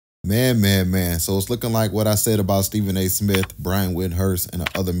Man. So it's looking like what I said about Stephen A. Smith, Brian Windhurst, and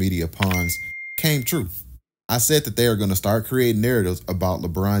the other media pawns came true. I said that they are going to start creating narratives about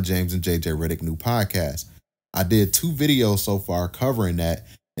LeBron James and JJ Redick new podcast. I did 2 videos so far covering that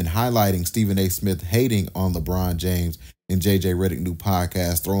and highlighting Stephen A. Smith hating on LeBron James and JJ Redick new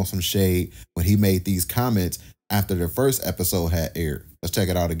podcast, throwing some shade when he made these comments after the first episode had aired. Let's check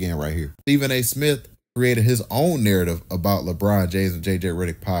it out again right here. Stephen A. Smith created his own narrative about LeBron James and JJ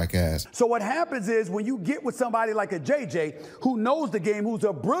Redick podcast. So what happens is when you get with somebody like a JJ who knows the game, who's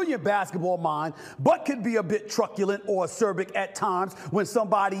a brilliant basketball mind, but can be a bit truculent or acerbic at times when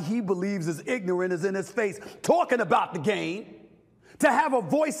somebody he believes is ignorant is in his face talking about the game, to have a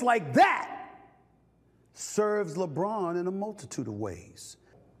voice like that serves LeBron in a multitude of ways.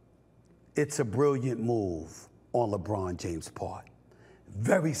 It's a brilliant move on LeBron James' part.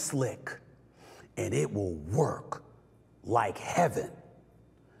 Very slick. And it will work like heaven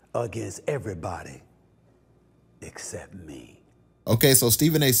against everybody except me. Okay, so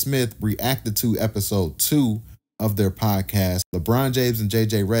Stephen A. Smith reacted to episode 2 of their podcast. LeBron James and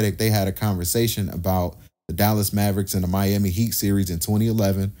JJ Redick, they had a conversation about the Dallas Mavericks and the Miami Heat series in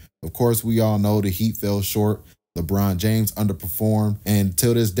 2011. Of course, we all know the Heat fell short. LeBron James underperformed. And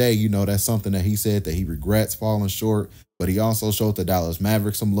till this day, you know, that's something that he said that he regrets falling short. But he also showed the Dallas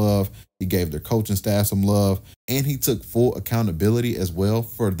Mavericks some love. He gave their coaching staff some love. And he took full accountability as well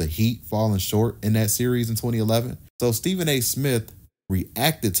for the Heat falling short in that series in 2011. So Stephen A. Smith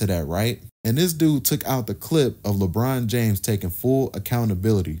reacted to that, right? And this dude took out the clip of LeBron James taking full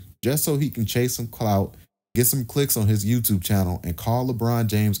accountability just so he can chase some clout, get some clicks on his YouTube channel, and call LeBron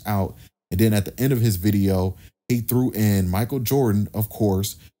James out. And then at the end of his video, he threw in Michael Jordan, of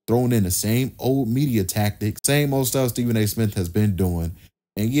course, throwing in the same old media tactics, same old stuff Stephen A. Smith has been doing.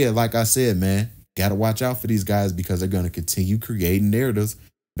 And yeah, like I said, man, got to watch out for these guys because they're going to continue creating narratives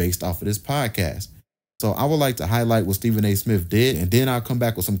based off of this podcast. So I would like to highlight what Stephen A. Smith did, and then I'll come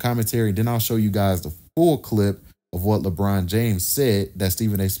back with some commentary, and then I'll show you guys the full clip of what LeBron James said that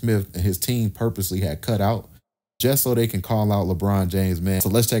Stephen A. Smith and his team purposely had cut out just so they can call out LeBron James, man. So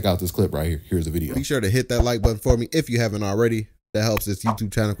let's check out this clip right here. Here's the video. Be sure to hit that like button for me if you haven't already. That helps this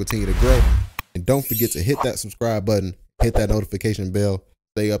YouTube channel continue to grow. And don't forget to hit that subscribe button, hit that notification bell,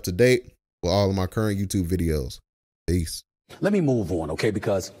 stay up to date with all of my current YouTube videos. Peace. Let me move on, okay?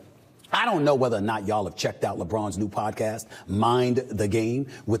 Because I don't know whether or not y'all have checked out LeBron's new podcast, Mind the Game,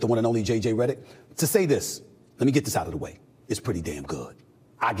 with the one and only JJ Redick. To say this, let me get this out of the way. It's pretty damn good.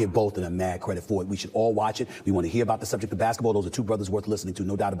 I give both of them mad credit for it. We should all watch it. We want to hear about the subject of basketball. Those are 2 brothers worth listening to,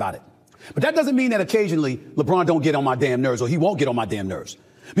 no doubt about it. But that doesn't mean that occasionally LeBron don't get on my damn nerves, or he won't get on my damn nerves.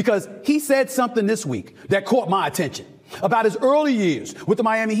 Because he said something this week that caught my attention about his early years with the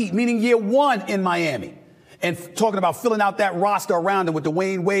Miami Heat, meaning year 1 in Miami, and talking about filling out that roster around him with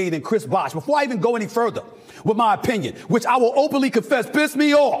Dwayne Wade and Chris Bosh. Before I even go any further with my opinion, which I will openly confess pissed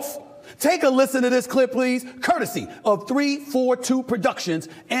me off, take a listen to this clip, please, courtesy of 342 Productions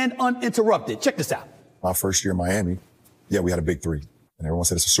and Uninterrupted. Check this out. My first year in Miami, yeah, we had a big 3. And everyone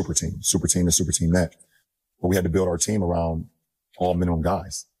said it's a super team this, super team that. But we had to build our team around all minimum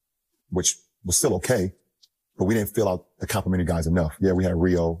guys, which was still okay. But we didn't fill out the complimentary guys enough. Yeah, we had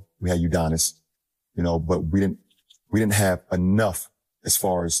Rio, we had Udonis, you know, but we didn't have enough as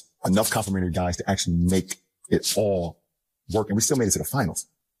far as enough complimentary guys to actually make it all work. And we still made it to the finals.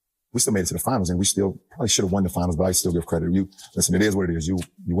 And we still probably should have won the finals, but I still give credit to you. Listen, it is what it is. You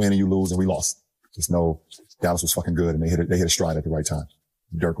win and you lose, and we lost. Just know Dallas was fucking good, and they hit a stride at the right time.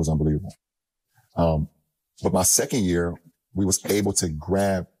 Dirk was unbelievable. But my second year, we was able to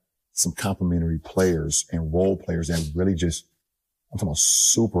grab some complimentary players and role players that really just, I'm talking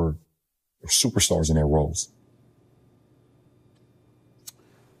about superstars in their roles.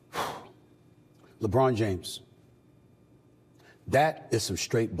 LeBron James, that is some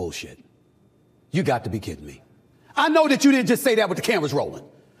straight bullshit. You got to be kidding me. I know that you didn't just say that with the cameras rolling.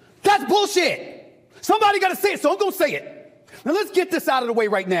 That's bullshit. Somebody got to say it, so I'm going to say it. Now let's get this out of the way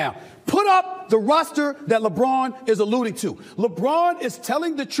right now. Put up the roster that LeBron is alluding to. LeBron is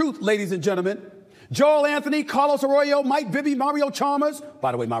telling the truth, ladies and gentlemen. Joel Anthony, Carlos Arroyo, Mike Bibby, Mario Chalmers.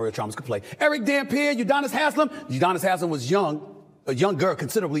 By the way, Mario Chalmers could play. Eric Dampier, Udonis Haslem. Udonis Haslem was younger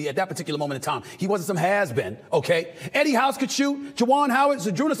considerably at that particular moment in time. He wasn't some has-been, okay? Eddie House could shoot. Jawan Howard,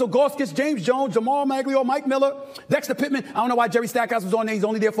 Zydrunas Ilgauskas, James Jones, Jamal Maglio, Mike Miller, Dexter Pittman. I don't know why Jerry Stackhouse was on there. He's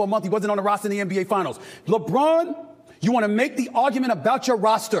only there for a month. He wasn't on the roster in the NBA Finals. LeBron, you want to make the argument about your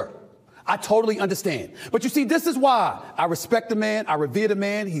roster. I totally understand. But you see, this is why I respect the man. I revere the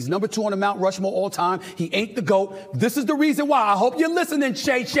man. He's number 2 on the Mount Rushmore all time. He ain't the GOAT. This is the reason why. I hope you're listening,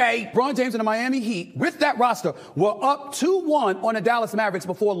 Shay. LeBron James and the Miami Heat, with that roster, were up 2-1 on the Dallas Mavericks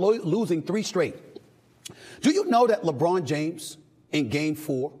before losing 3 straight. Do you know that LeBron James in Game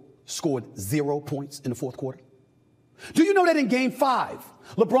 4 scored 0 points in the fourth quarter? Do you know that in Game 5,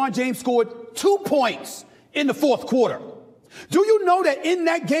 LeBron James scored 2 points in the fourth quarter? Do you know that in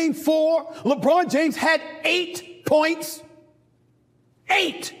that Game 4, LeBron James had 8 points?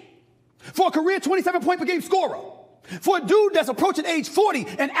 8! For a career 27-point per game scorer. For a dude that's approaching age 40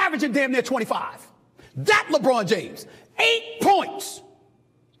 and averaging damn near 25. That LeBron James, 8 points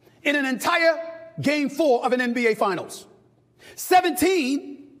in an entire Game 4 of an NBA Finals.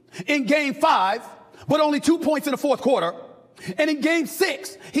 17 in Game 5, but only 2 points in the fourth quarter. And in Game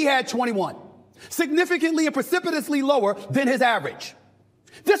 6, he had 21. Significantly and precipitously lower than his average.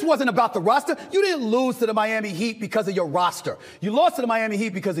 This wasn't about the roster. You didn't lose to the Miami Heat because of your roster. You lost to the Miami Heat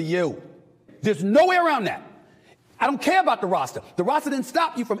because of you. There's no way around that. I don't care about the roster. The roster didn't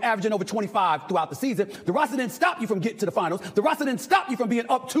stop you from averaging over 25 throughout the season. The roster didn't stop you from getting to the finals. The roster didn't stop you from being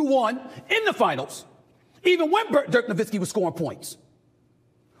up 2-1 in the finals, even when Dirk Nowitzki was scoring points.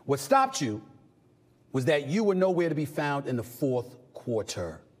 What stopped you was that you were nowhere to be found in the fourth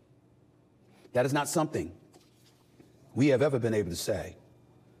quarter. That is not something we have ever been able to say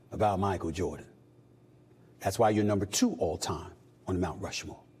about Michael Jordan. That's why you're number 2 all time on the Mount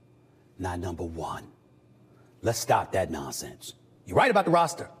Rushmore, not number 1. Let's stop that nonsense. You're right about the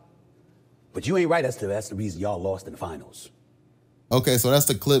roster, but you ain't right as to that's the reason y'all lost in the finals. Okay, so that's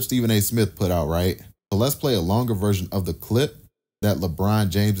the clip Stephen A. Smith put out, right? So let's play a longer version of the clip that LeBron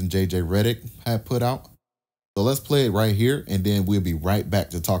James and JJ Redick had put out. So let's play it right here, and then we'll be right back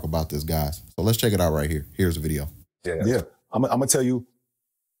to talk about this, guys. So let's check it out right here. Here's the video. Yeah. I'm going to tell you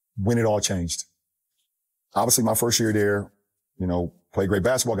when it all changed. Obviously, my first year there, played great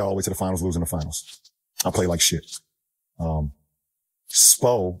basketball, got all the way to the finals, losing the finals. I played like shit.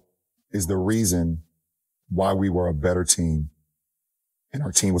 Spo is the reason why we were a better team and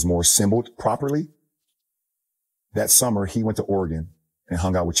our team was more assembled properly. That summer, he went to Oregon and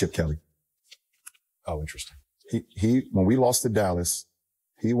hung out with Chip Kelly. Oh, interesting. When we lost to Dallas,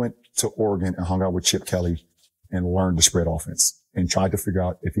 he went to Oregon and hung out with Chip Kelly and learned the spread offense and tried to figure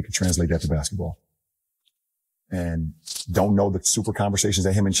out if he could translate that to basketball. And don't know the super conversations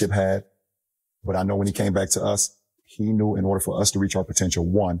that him and Chip had, but I know when he came back to us, he knew in order for us to reach our potential,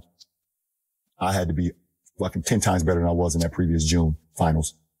 1, I had to be fucking 10 times better than I was in that previous June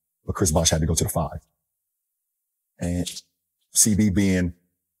finals, but Chris Bosh had to go to the 5. And CB being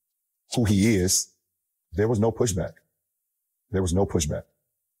who he is, there was no pushback. There was no pushback.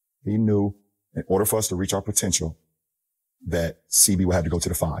 He knew in order for us to reach our potential that CB would have to go to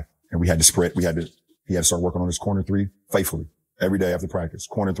the 5. And we had to spread. He had to start working on his corner 3 faithfully every day after practice.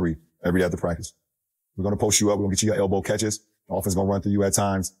 Corner 3 every day after practice. We're going to post you up. We're going to get you your elbow catches. The offense is going to run through you at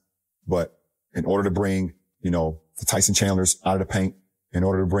times. But in order to bring, the Tyson Chandlers out of the paint, in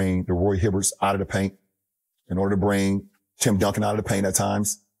order to bring the Roy Hibberts out of the paint, in order to bring Tim Duncan out of the paint at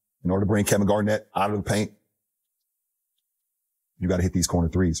times, in order to bring Kevin Garnett out of the paint, you got to hit these corner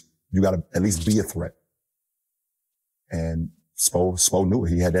 3s. You got to at least be a threat. And Spo knew it.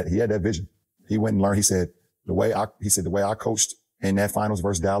 He had that vision. He went and learned. He said, the way I coached in that finals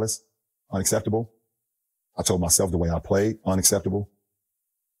versus Dallas, unacceptable. I told myself the way I played, unacceptable.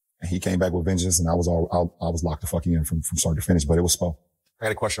 And he came back with vengeance, and I was locked the fuck in from start to finish, but it was Spo. I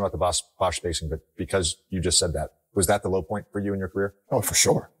got a question about the Bosh spacing, but because you just said that, was that the low point for you in your career? Oh, for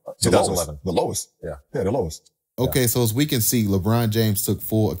sure. 2011. The lowest. Yeah. Yeah, the lowest. Okay, so as we can see, LeBron James took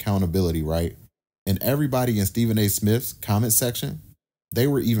full accountability, right? And everybody in Stephen A. Smith's comment section, they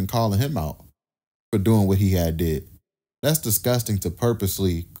were even calling him out for doing what he had did. That's disgusting to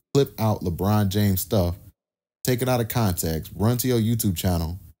purposely clip out LeBron James stuff, take it out of context, run to your YouTube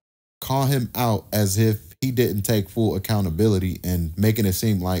channel, call him out as if he didn't take full accountability, and making it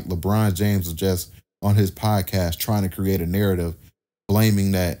seem like LeBron James was just on his podcast trying to create a narrative,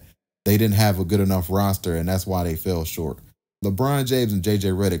 blaming that they didn't have a good enough roster and that's why they fell short. LeBron James and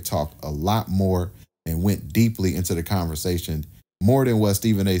JJ Redick talked a lot more and went deeply into the conversation, more than what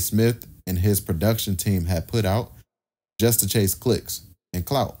Stephen A. Smith and his production team had put out just to chase clicks and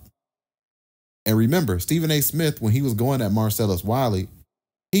clout. And remember, Stephen A. Smith, when he was going at Marcellus Wiley,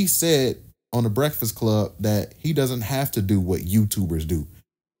 he said on the Breakfast Club that he doesn't have to do what YouTubers do.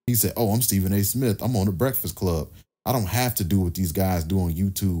 He said, oh, I'm Stephen A. Smith. I'm on the Breakfast Club. I don't have to do what these guys do on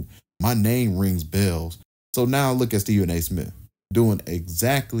YouTube. My name rings bells. So now look at Stephen A. Smith doing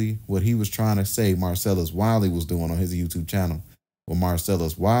exactly what he was trying to say Marcellus Wiley was doing on his YouTube channel. when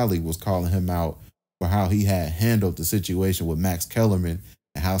Marcellus Wiley was calling him out for how he had handled the situation with Max Kellerman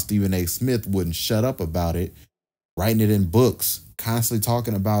and how Stephen A. Smith wouldn't shut up about it, writing it in books, constantly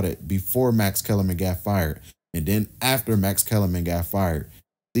talking about it before Max Kellerman got fired. And then after Max Kellerman got fired,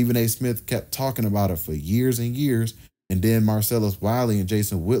 Stephen A. Smith kept talking about it for years and years. And then Marcellus Wiley and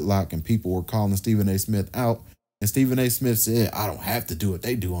Jason Whitlock and people were calling Stephen A. Smith out. And Stephen A. Smith said, I don't have to do what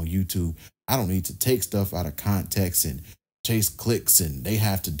they do on YouTube. I don't need to take stuff out of context and chase clicks, and they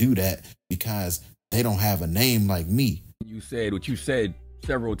have to do that because they don't have a name like me. You said what you said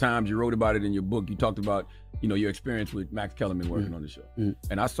several times. You wrote about it in your book. You talked about, your experience with Max Kellerman working on the show.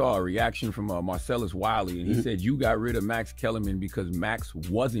 And I saw a reaction from Marcellus Wiley, and he said you got rid of Max Kellerman because Max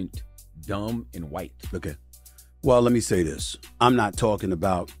wasn't dumb and white. Okay. Well, let me say this. I'm not talking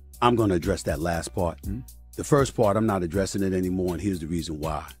about, I'm going to address that last part. The first part, I'm not addressing it anymore, and here's the reason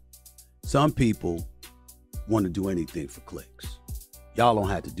why. Some people want to do anything for clicks. Y'all don't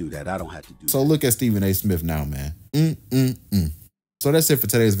have to do that. I don't have to do that. So look at Stephen A. Smith now, man. So that's it for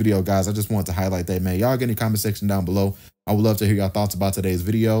today's video, guys. I just wanted to highlight that, man. Y'all get in the comment section down below. I would love to hear your thoughts about today's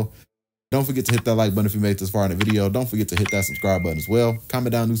video. Don't forget to hit that like button if you made it this far in the video. Don't forget to hit that subscribe button as well.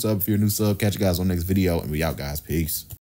 Comment down new sub if you're a new sub. Catch you guys on the next video, and we out, guys. Peace.